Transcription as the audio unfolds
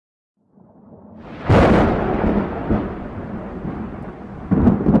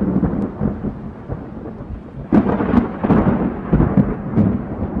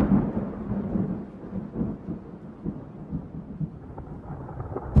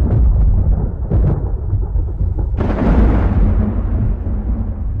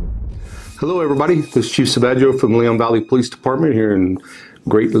Hello everybody, this is Chief Sabaggio from Leon Valley Police Department here in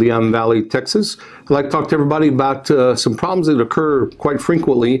great Leon Valley, Texas. I'd like to talk to everybody about some problems that occur quite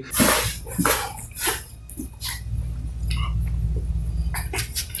frequently.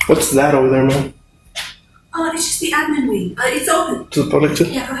 What's that over there, man? It's just the admin wing. It's open. To the public too?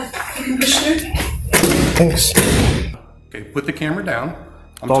 Yeah, go ahead. You can push through. Thanks. Okay, put the camera down.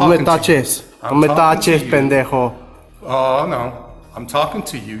 No me touches. No me touches, pendejo. Oh, no. I'm talking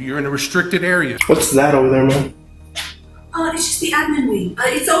to you. You're in a restricted area. What's that over there, man? It's just the admin wing.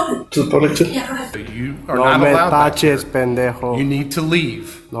 It's open. To the public too? Yeah, go ahead. You are No not me allowed back touches, there. pendejo. You need to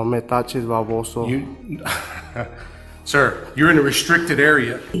leave. No me touches, baboso. Sir, you're in a restricted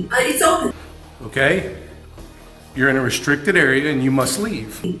area. It's open. Okay? You're in a restricted area and you must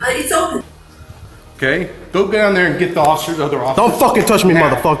leave. It's open. Okay? Go down there and get the other officers. Don't fucking touch me,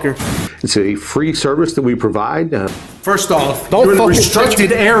 motherfucker. It's a free service that we provide. First off, Don't you're in a fucking restricted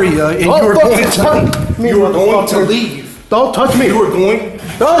touch me. area and Don't you are fucking going touch to me, You are going to motherfucker. leave. Don't touch me. You are going.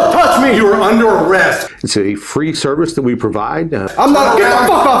 Don't touch me. You are under arrest. It's a free service that we provide. I'm not. Get the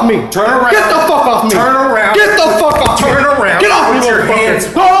fuck off me. Turn around. Get the fuck off me. Turn around. Get the fuck off me. Turn around. Get off me, Put your motherfucker. hands.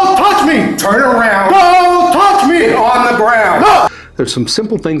 Don't touch me. Turn around. Don't touch me. Get on the ground. No. There's some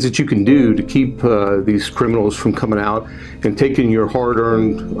simple things that you can do to keep these criminals from coming out and taking your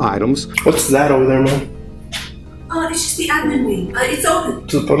hard-earned items. What's that over there, man? It's just the admin wing. It's open.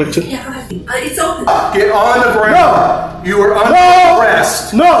 To the public too? Yeah, go ahead. It's open. Get on the ground. No. You are under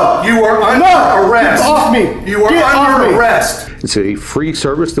arrest. No. You are under arrest. Get off me. You are Get off under me. arrest. It's a free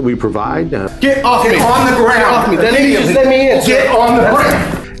service that we provide. Get off me. Get on the ground. Get off me. That lady just let me in. Get on the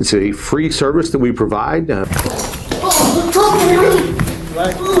ground. It's a free service that we provide.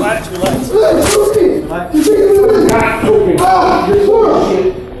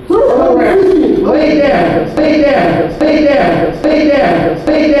 Lay down. Stay down. Stay down. Stay down.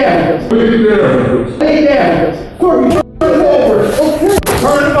 Stay down. Stay down. Stay down. Turn it over. Okay.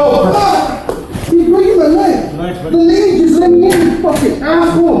 Turn it over. He's breaking my leg. The lady just let me in, you fucking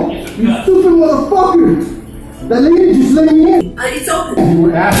asshole. You stupid motherfucker. The lady just let me in. It's open. You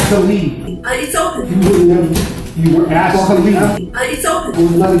were asked to leave. It's open. You were asked to leave. It's open.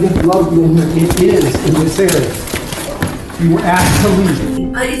 There's not against love in here. It is in this area. You were asked to leave.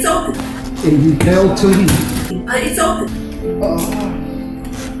 It's open. And you failed to leave. It's open.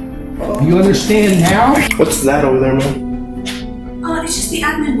 You understand now? What's that over there, man? It's just the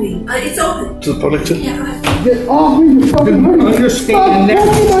admin wing. It's open. To the public too? Yeah, go ahead. Get off me, you fucking You understand now?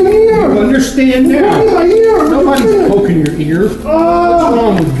 my ear. You understand now? My ear. Nobody's poking your ear. What's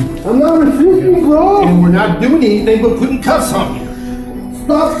wrong with you? I'm not refusing, bro. And we're not doing anything but putting cuffs on you.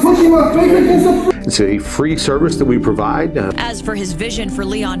 Stop pushing my face against the It's a free service that we provide. As for his vision for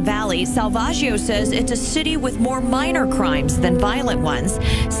Leon Valley, Salvaggio says it's a city with more minor crimes than violent ones,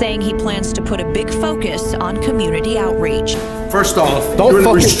 saying he plans to put a big focus on community outreach. First off, Don't you're in a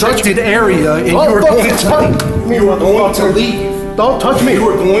fucking restricted area and Don't you are fucking going touch to me, you are going to motherfucker. leave. Don't touch me. You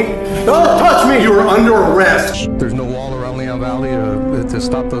are going. Don't touch me. You are under arrest. There's no wall around Leon Valley to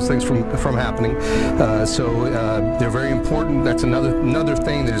stop those things from happening. So they're very important. That's another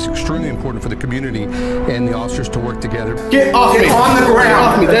thing that is extremely important for the community and the officers to work together. Get off me. Get on the ground. Get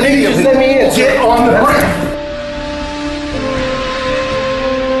off me. That lady just let me in. Get on the ground.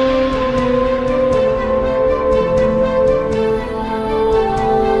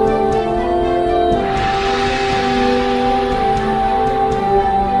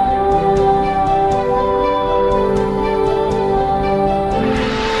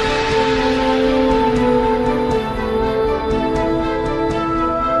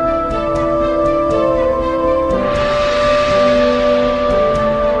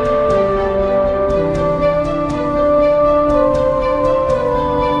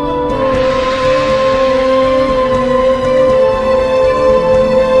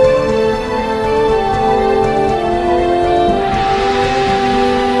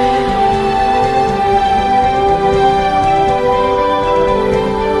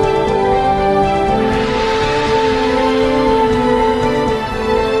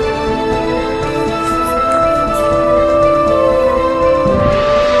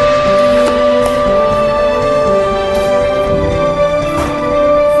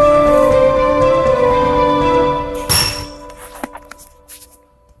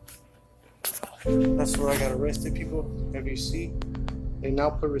 That's where I got arrested, people. As you see, they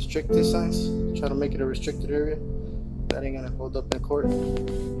now put restricted signs, try to make it a restricted area. That ain't gonna hold up in court.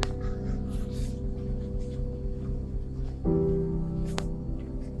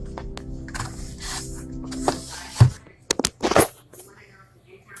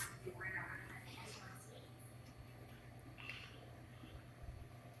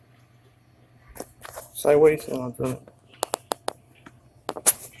 Sideways and I'll turn it.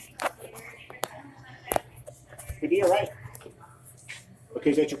 Pedilla, right?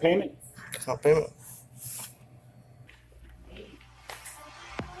 Okay, is that your payment? It's not payment.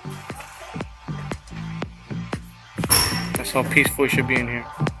 That's how peaceful it should be in here.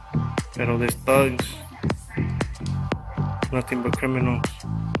 Pero there's thugs. Nothing but criminals.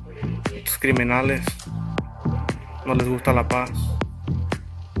 It's criminales. No les gusta la paz.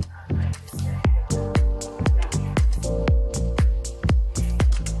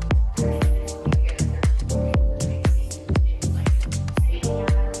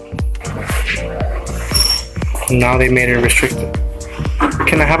 Now they made it restricted.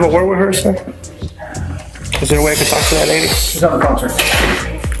 Can I have a word with her, sir? Is there a way I can talk to that lady? She's on the phone, sir.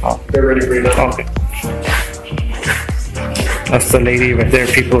 Oh. They're ready for you. Okay. That's the lady right there.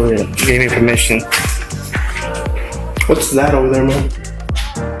 People that gave me permission. What's that over there, man?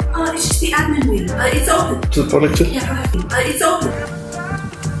 It's just the admin wing. It's open. To the public too? Yeah, go ahead. It's open.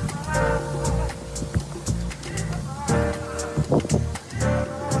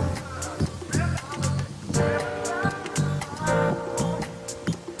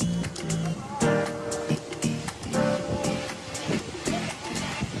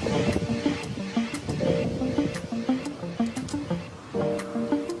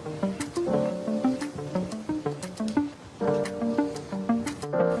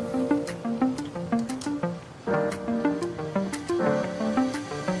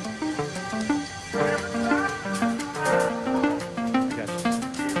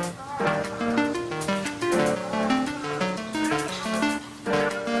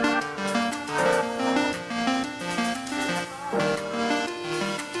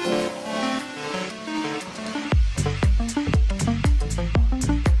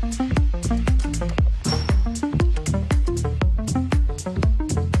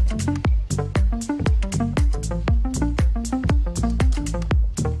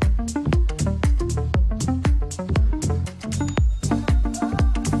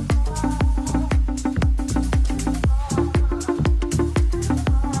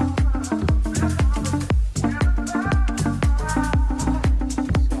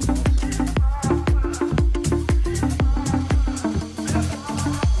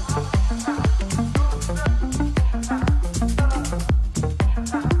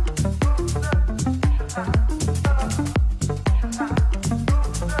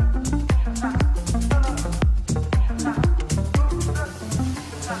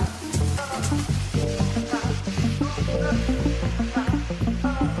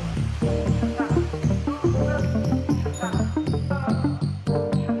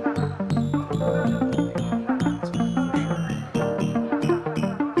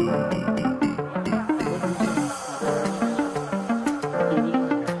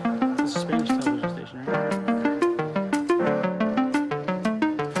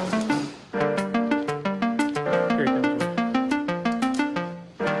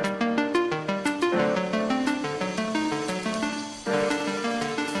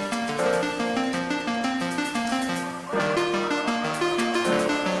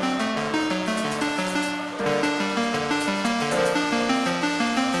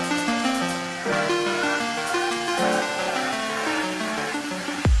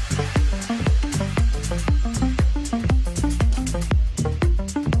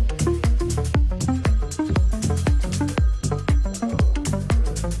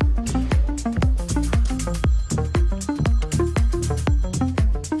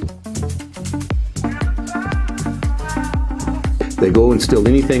 They go and steal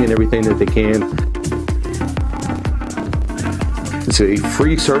anything and everything that they can. It's a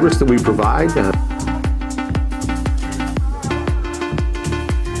free service that we provide.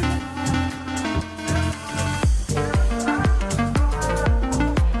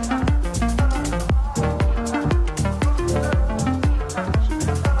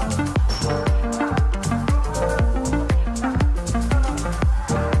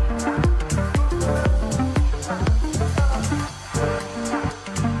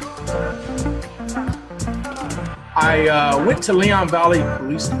 I went to Leon Valley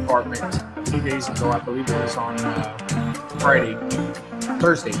Police Department a few days ago. I believe it was on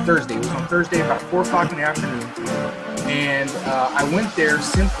Thursday. It was on Thursday about 4 o'clock in the afternoon. And I went there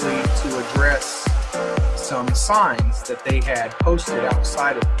simply to address some signs that they had posted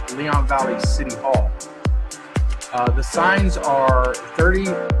outside of Leon Valley City Hall. The signs are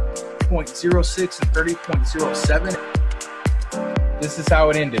 30.06 and 30.07. This is how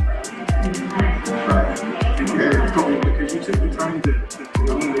it ended. Because you took the time to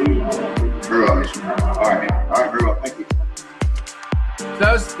very well, Mission. All right, very well, thank you.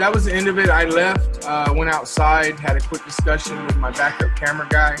 that was the end of it. I left, went outside, had a quick discussion with my backup camera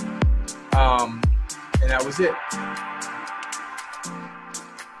guy, and that was it.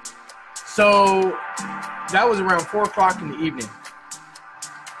 So that was around 4 o'clock in the evening.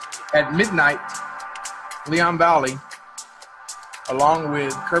 At midnight, Leon Valley, along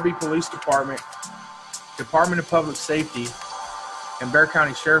with Kirby Police Department, Department of Public Safety, and Bexar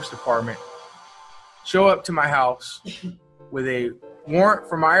County Sheriff's Department, show up to my house with a warrant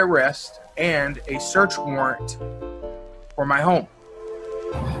for my arrest and a search warrant for my home.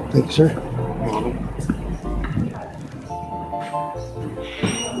 Thank you, sir.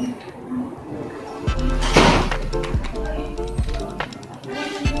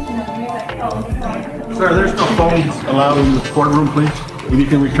 Sir, there's no phones allowed in the courtroom, please. If you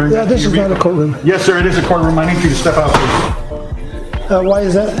can return. Yeah, this is not a courtroom. Yes, sir, it is a courtroom. I need you to step out, please. Why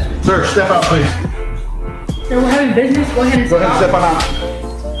is that? Sir, step out, please. Sir, we're having business. Go ahead and Go step ahead and step on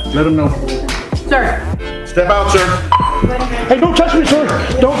out. Let them know. Sir. Step out, sir. Hey, don't touch me, sir.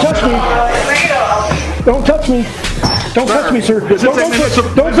 Don't touch me. Don't touch me. Don't touch me, sir.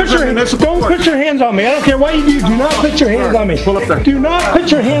 Don't put your hands on me. I don't care what you do. Do not put your hands on me. Pull up there. Do not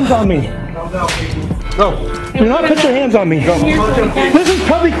put your hands on me. Go. Do not put your hands on me. This is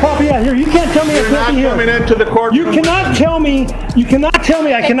public property out here. You can't tell me it's nothing here. You're not coming into the courtroom. You cannot tell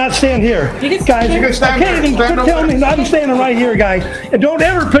me I cannot stand here. Guys, You can stand I can't there. even Stand tell over me there. I'm standing right here, guys. And don't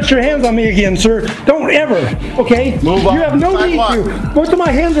ever put your hands on me again, sir. Don't ever, okay? Move on. You have no need Sidewalk. to. Both of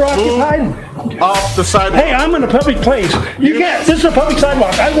my hands are occupied. Off the sidewalk. Hey, I'm in a public place. You can't. This is a public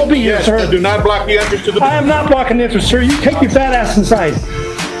sidewalk. I will be here, Yes, sir. do not block the entrance to the. I am not blocking the entrance, sir. You take your fat ass inside.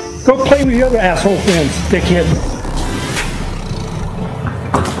 Go play with your other asshole friends, dickhead.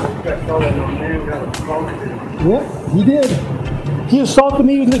 Yep, he did. He assaulted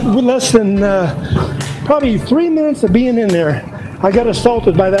me with less than probably 3 minutes of being in there. I got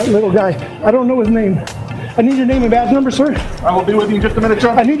assaulted by that little guy. I don't know his name. I need your name and badge number, sir. I will be with you in just a minute,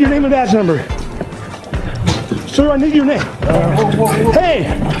 sir. I need your name and badge number. Sir, I need your name. Hey,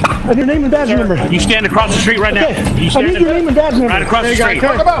 I need your name and badge number. You stand across the street right now. Okay, I need your name and badge number. Right across the street.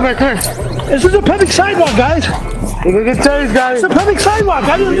 Come on. This is a public sidewalk, guys. You're gonna get tased, guys. It's a public sidewalk.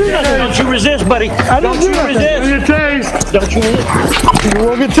 I didn't do nothing. Don't you resist, buddy. Don't you resist. You're gonna get tased. Don't you resist. You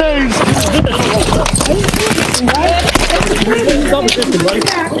will get tased.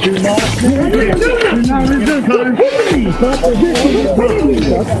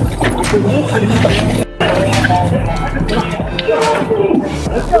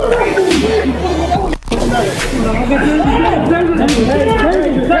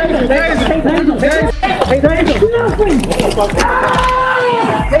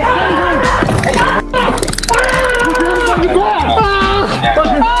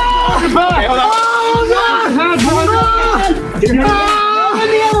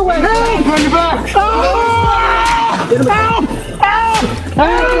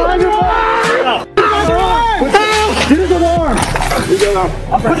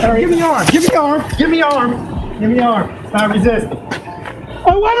 Give me your arm. Give me your arm. Give me your arm. Give me your arm. Stop resisting.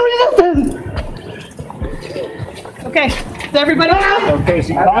 I want to resist. Okay. Is everybody out? Okay, so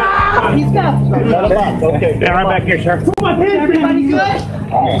He's got. okay. Stand right back here, sir. Everybody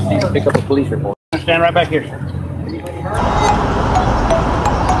good? Pick up a police report. Stand right back here, sir.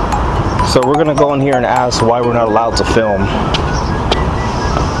 So we're gonna go in here and ask why we're not allowed to film.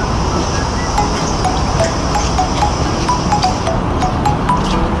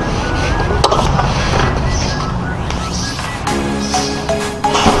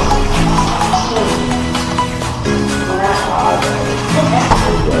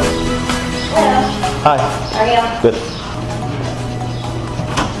 Hi. How are you? Good.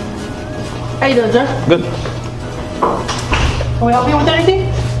 How you doing, sir? Good. Can we help you with anything?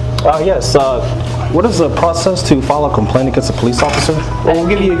 Yes. What is the process to file a complaint against a police officer? Well, we'll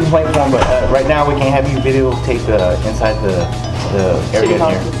give you a complaint form, but right now we can't have you videotape inside the area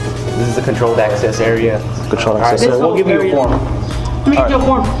here. This is a controlled access area. Controlled All right, access. so we'll give you a form. Let me get you a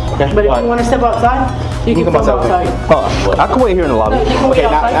form. Okay. But if you want to step outside, you can come film outside. outside. Oh, I can wait here in the lobby. No, you can wait Okay,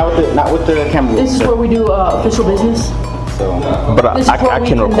 outside. not with the camera. This is where we do official business. So, But This is where I we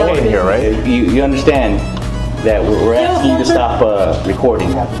can conduct record in here, right? you understand that we're asking you to stop recording.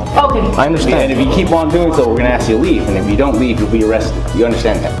 Okay. I understand. And if you keep on doing so, we're going to ask you to leave. And if you don't leave, you'll be arrested. You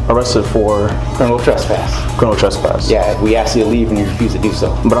understand that? Arrested for Criminal trespass. criminal trespass. Yeah, we ask you to leave and you refuse to do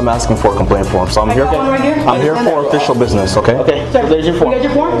so. But I'm asking for a complaint form, so I'm I here. got one right here. I'm here for official business. Okay. Okay, so there's your form. You got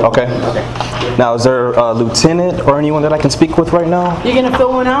your form? Okay. Now, is there a lieutenant or anyone that I can speak with right now? You're going to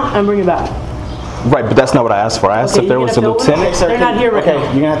fill one out and bring it back. Right, but that's not what I asked for. I asked Okay, if there you're was a gonna fill one lieutenant. out. They're not here right now. You're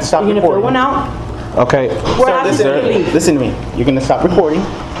going to have to stop You're going to fill recording. one out Okay. Listen to me. You're gonna stop recording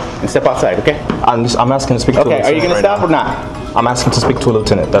and step outside, okay? I'm asking to speak to a lieutenant. Okay, are you gonna stop or not? I'm asking to speak to a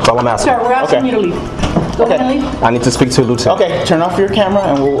lieutenant. That's all I'm asking. Sir, we're asking you to leave. Go ahead and leave. I need to speak to a lieutenant. Okay, turn off your camera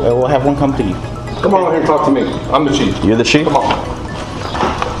and we'll have one come to you. Come on here and talk to me. I'm the chief. You're the chief? Come on.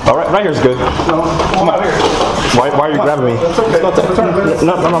 All right, right here's good. No, come on here. Why are you grabbing me? That's okay.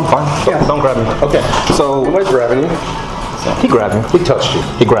 No, I'm fine. Yeah. Don't grab me. Okay. So Nobody's grabbing you. he grabbed me. He touched you.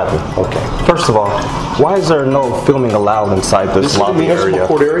 He grabbed me. Okay. First of all, why is there no filming allowed inside this lobby area?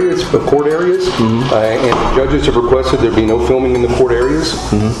 Court area. It's the court areas, and the judges have requested there be no filming in the court areas.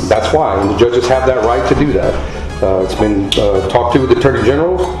 That's why, and the judges have that right to do that. It's been talked to with the Attorney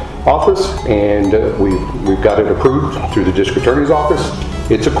General's office, and we've got it approved through the District Attorney's office.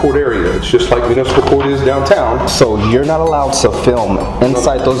 It's a court area. It's just like municipal court is downtown. So you're not allowed to film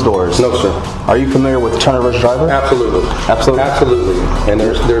inside those doors? No, sir. Are you familiar with Turner vs. Driver? Absolutely. Absolutely? Absolutely. And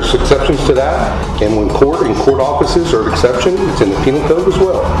there's exceptions to that. And when court offices are an exception, it's in the penal code as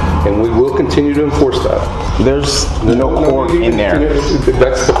well. And we will continue to enforce that. There's no court in there.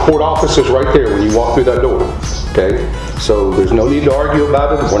 That's the court offices right there when you walk through that door. Okay? So there's no need to argue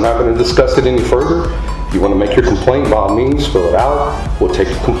about it. We're not going to discuss it any further. If you want to make your complaint, by all means, fill it out. We'll take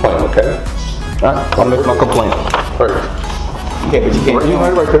the complaint, okay? All right, I'll make my complaint. All right. Okay, but you can't.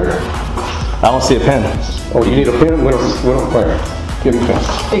 Right there. I don't see a pen. Oh, you need a pen? We don't play. Give me a pen.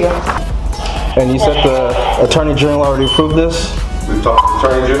 There you go. And you said the Attorney General already approved this? We've talked to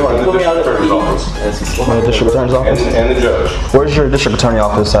the Attorney General and the District Attorney's office. And the District Attorney's office? And the judge. Where's your District Attorney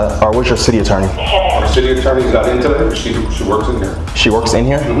office at? Or where's your City Attorney? Our City Attorney's not in today, but she works in here. She works in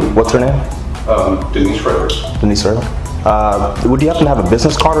here? What's her name? Denise Frederick. Denise Frederick. Would you happen to have a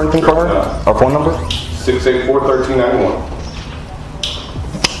business card or anything for her? Or phone number? 684-1391.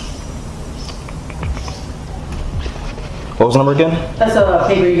 What was the number again? That's a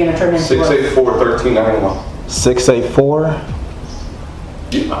paper you're gonna turn in. 684-1391. 684.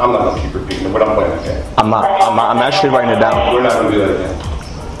 I'm not gonna keep repeating it, but I'm playing that game. I'm actually writing it down. We're not gonna do that again.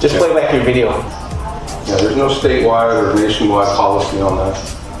 Just play back your video. Yeah, there's no statewide or nationwide policy on that.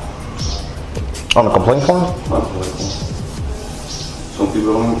 On the complaint form? Not political. Some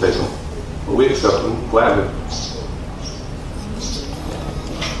people don't even take them. But we accept them, gladly.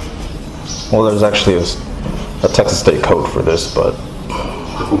 Well, there's actually a Texas state code for this, but...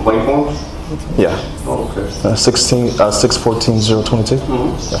 The complaint forms? Yeah. Oh, okay. 614-022?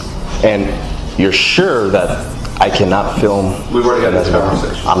 Yeah. And you're sure that I cannot film? We've already had this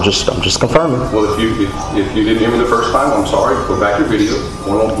conversation. I'm just confirming. Well, if you didn't hear me the first time, I'm sorry. Go back your video.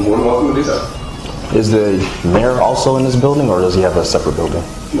 More than welcome to do that. Is the mayor also in this building, or does he have a separate building?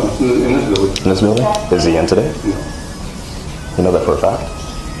 No, in this building. In this building? Is he in today? No. You know that for a fact?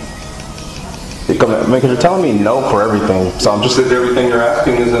 Because you're telling me no for everything, so I'm just... Because everything you're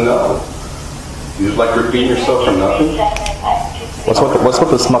asking is a no. You just like repeating yourself from nothing. What's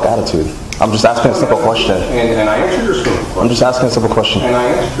with the smug attitude? I'm just asking a simple question. And I answered your simple question. I'm just asking a simple question. And I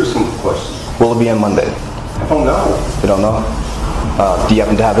answered your simple question. Will it be on Monday? I don't know. You don't know? Do you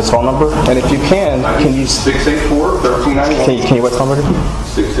happen to have his phone number? And if you can you... 684-1391. Can you what's number?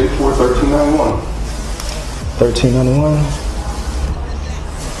 684-1391. 1391.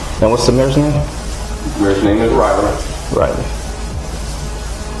 And what's the mayor's name? The mayor's name is Riley. Riley.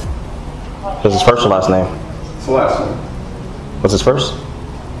 What's his first or last name? It's the last name. What's his first?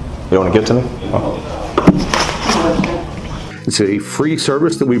 You don't want to give it to me? Oh. It's a free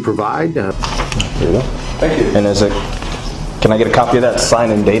service that we provide. Here you go. Thank you. And is it? Can I get a copy of that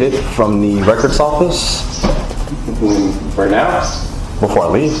signed and dated from the records office? Right now? Before I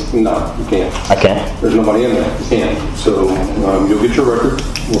leave? No, you can't. I can't? There's nobody in there. You can't. So you'll get your record.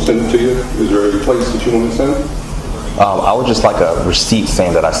 We'll send it to you. Is there a place that you want to send it? I would just like a receipt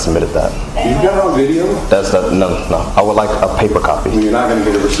saying that I submitted that. You've got it on video? No. I would like a paper copy. Well, you're not going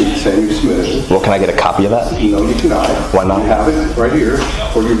to get a receipt saying you submitted it. Well, can I get a copy of that? No, you cannot. Why not? You have it right here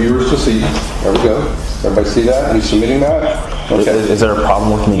for your viewers to see. There we go. Everybody see that? Are you submitting that? Okay. Is there a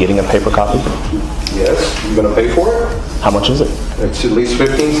problem with me getting a paper copy? Yes. You going to pay for it? How much is it? It's at least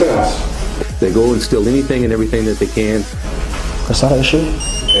 15 cents. They go and steal anything and everything that they can. That's not an issue?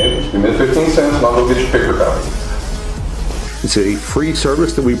 Okay. Give me 15 cents and I'll go get your paper copy. It's a free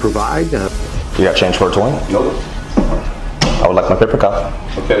service that we provide. You got change for a 20? Nope. I would like my paper copy.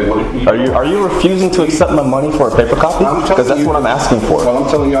 Okay, Are you refusing to accept my money for a paper copy? Because that's what I'm asking for. Well, I'm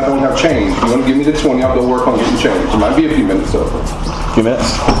telling you I don't have change. You want to give me the 20, I'll go work on getting change. It might be a few minutes though. A few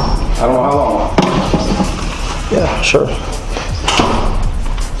minutes? I don't know how long. Yeah, sure.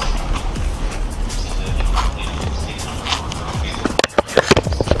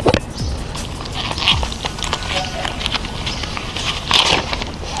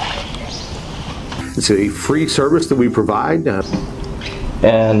 It's a free service that we provide.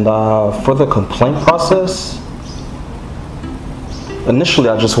 And for the complaint process, initially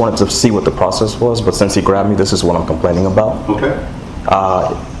I just wanted to see what the process was, but since he grabbed me, this is what I'm complaining about. Okay.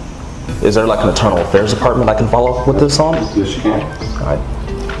 Is there like an internal affairs department I can follow up with this on? Yes, you can. All right.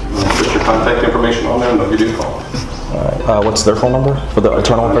 Put your contact information on there and they'll give you a call. All right. What's their phone number for the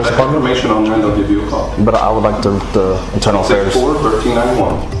internal affairs department? Information on there and they'll give you a call. But I would like the internal affairs.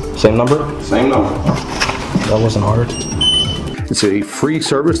 664-1391. Same number? Same number. That wasn't hard. It's a free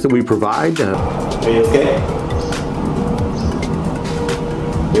service that we provide. Are you okay?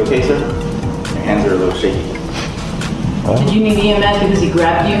 You okay, sir? Your hands are a little shaky. Did you need EMS because he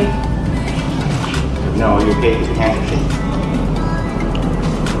grabbed you? No, you're okay because your hands are shaky.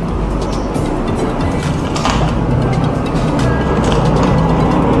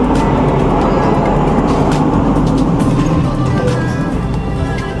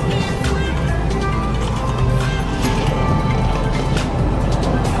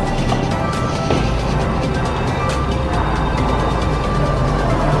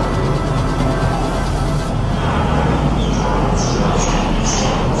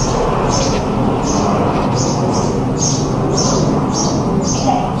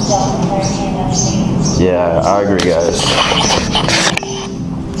 Yeah, I agree, guys.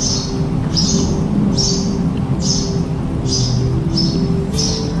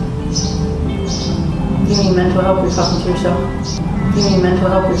 You need mental help, you're talking to yourself. You need mental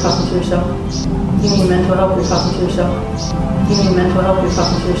help, you're talking to yourself. You need mental help, you're talking to yourself. You need mental help, you're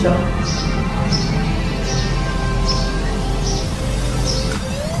talking to yourself.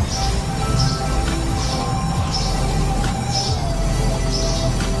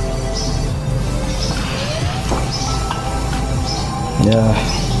 Yeah,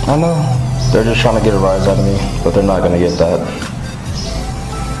 I know. They're just trying to get a rise out of me, but they're not going to get that.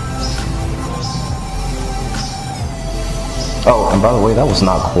 Oh, and by the way, that was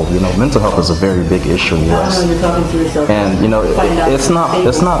not cool. You know, mental health is a very big issue in the US. I know you're talking to yourself. And you know, it's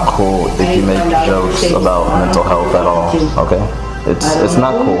not cool if you make jokes about mental health at all. Okay, it's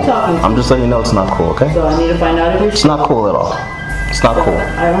not cool. I'm just letting you know it's not cool. Okay. So I need to find out if you're. It's not cool at all. It's not cool.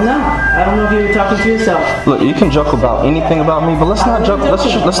 I don't know. I don't know if you were talking to yourself. Look, you can joke about anything about me, but let's not joke.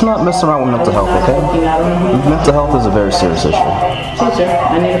 Let's not mess around with mental health, okay? Mental health is a very serious issue. Teacher,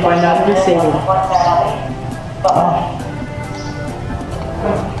 I need to find out if you're stable.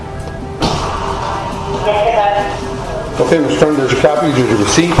 Okay, Mr. Turner, there's your copy, there's your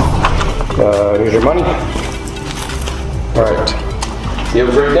receipt, here's your money. All right. You have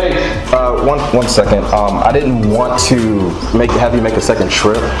a great day. One second. I didn't want to have you make a second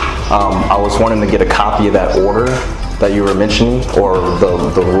trip. I was wanting to get a copy of that order that you were mentioning, or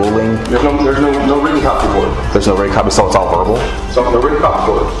the ruling. There's no written copy for it. There's no written copy, so it's all verbal. So no written copy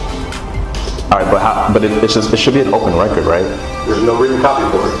for it. All right, but it should be an open record, right? There's no written copy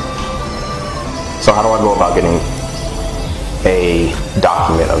for it. So how do I go about getting a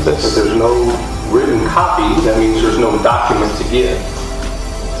document of this? If there's no written copy, that means there's no document to get.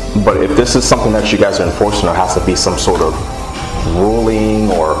 But if this is something that you guys are enforcing, there has to be some sort of ruling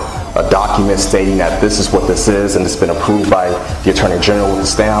or a document stating that this is what this is and it's been approved by the Attorney General with the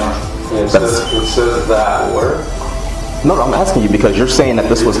stamp. It says that where? No, I'm asking you because you're saying that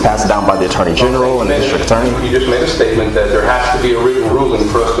this was passed down by the Attorney General and the District Attorney. You just made a statement that there has to be a written ruling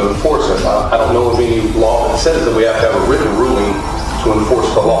for us to enforce it. I don't know of any law that says that we have to have a written ruling to enforce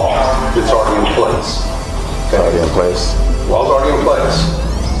the law. It's already in place. It's already in place. Law's already in place.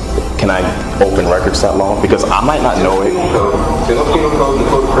 Can I open records that long? Because I might not know it. In the Penal Code and the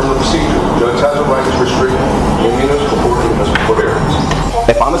Code of Criminal Procedure, the judge has a right to restrict any municipal court areas.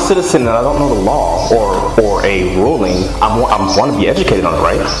 If I'm a citizen and I don't know the law or a ruling, I want to be educated on it,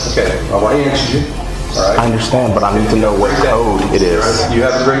 right? Okay, I want to answer you. All right. I understand, but I need to know what code it is. You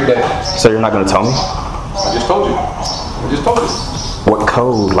have a great day. So you're not going to tell me? I just told you. I just told you. What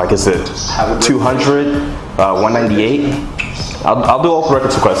code? Like, is it 200, 198? I'll do open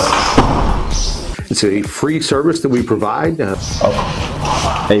records requests. It's a free service that we provide.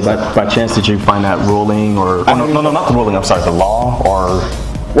 Hey, by chance, did you find that ruling or... no, not the ruling, I'm sorry, the law or...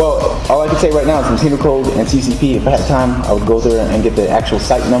 Well, all I can say right now is in Penal Code and CCP, if I had time, I would go there and get the actual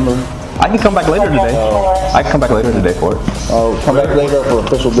site number. I can come back later today. I can come back later today for it. Oh, come back later for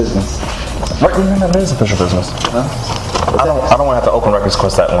official business. Right, no, that is official business. Huh? I don't want to have to open records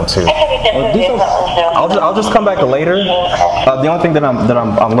request that one too. I'll just come back later. The only thing that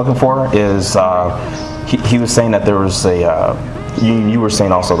I'm looking for is he was saying that there was a you were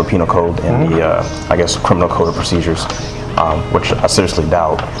saying also the penal code and the I guess criminal code of procedures, which I seriously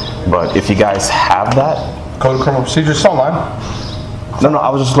doubt. But if you guys have that code of criminal procedures, it's online. No, I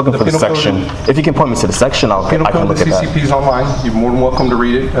was just looking for the section. If you can point me to the section, I can look at that. CCP is online. You're more than welcome to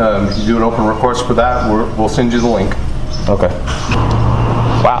read it. If you do an open request for that, we'll send you the link. Okay.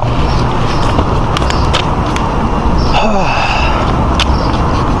 Wow.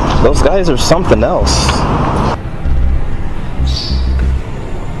 Those guys are something else.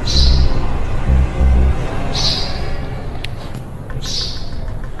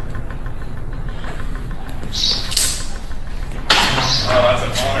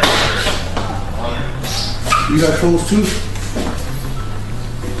 You got phones too?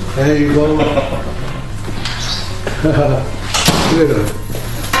 There you go. Good.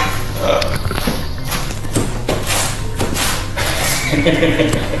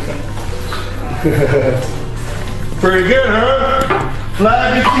 Pretty good, huh?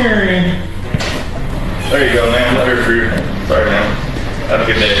 Flag is carrying. There you go, man. Love your fruit. Sorry, man. Have a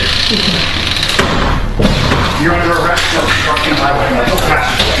good day. You're under arrest for obstructing highway. Go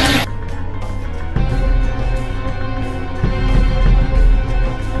fast.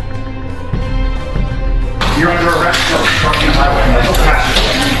 You're under arrest for obstructing highway. Go fast.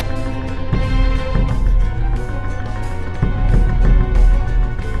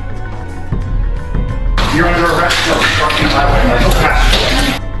 You're under arrest for obstructing highway. Go fast.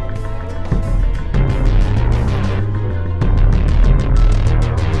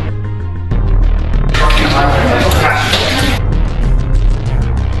 Obstructing highway. Go fast.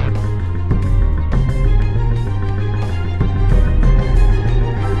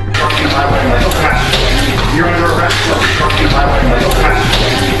 Obstructing highway. Go fast. You're under arrest for obstructing highway. Go fast.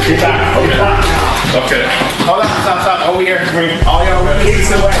 Get back. Get back. Okay. Hold on, stop. Over here. All y'all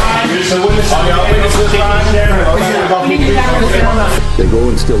witnesses away. All y'all witnesses They go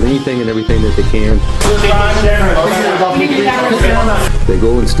and steal anything and everything that they can. They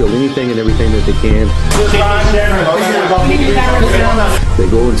go and steal anything and everything that they can. They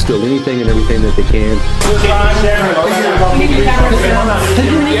go and steal anything and everything that they can.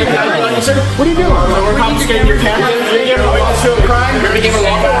 What are you doing? We're confiscating your camera. You're giving a witness to a crime. You're going to give a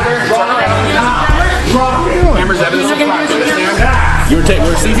law order. Cameras evidence of crime.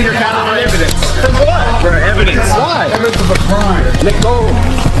 We're seizing your camera for evidence. For what? For evidence. Why? Evidence of a crime. Let go.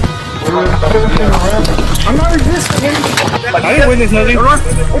 I'm not resisting. I didn't witness nothing.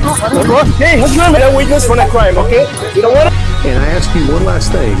 Hey, what's wrong with that witness for that crime, okay? You don't want it? And I ask you one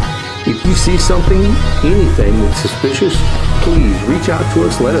last thing. If you see something, anything that's suspicious, please reach out to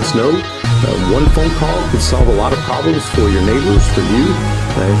us, let us know. One phone call could solve a lot of problems for your neighbors, for you,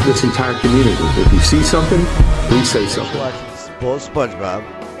 and for this entire community. If you see something, please say something. BulletSponge Bob,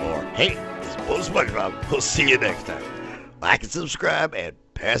 or hey, it's BulletSponge Bob. We'll see you next time. Like and subscribe and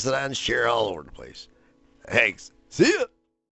pass it on and share all over the place. Thanks. See ya.